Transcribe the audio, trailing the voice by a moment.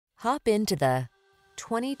Hop into the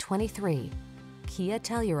 2023 Kia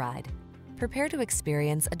Telluride. Prepare to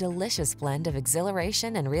experience a delicious blend of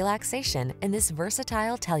exhilaration and relaxation in this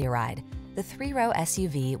versatile Telluride, the three-row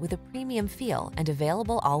SUV with a premium feel and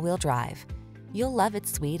available all-wheel drive. You'll love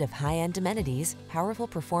its suite of high-end amenities, powerful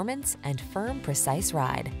performance, and firm, precise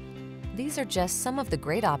ride. These are just some of the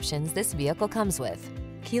great options this vehicle comes with: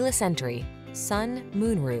 keyless entry, sun,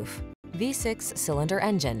 moonroof, V6 cylinder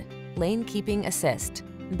engine, lane keeping assist,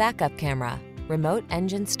 backup camera, remote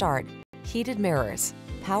engine start, heated mirrors,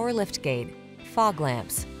 power liftgate, fog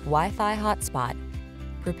lamps, Wi-Fi hotspot.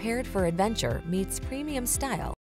 Prepared for adventure meets premium style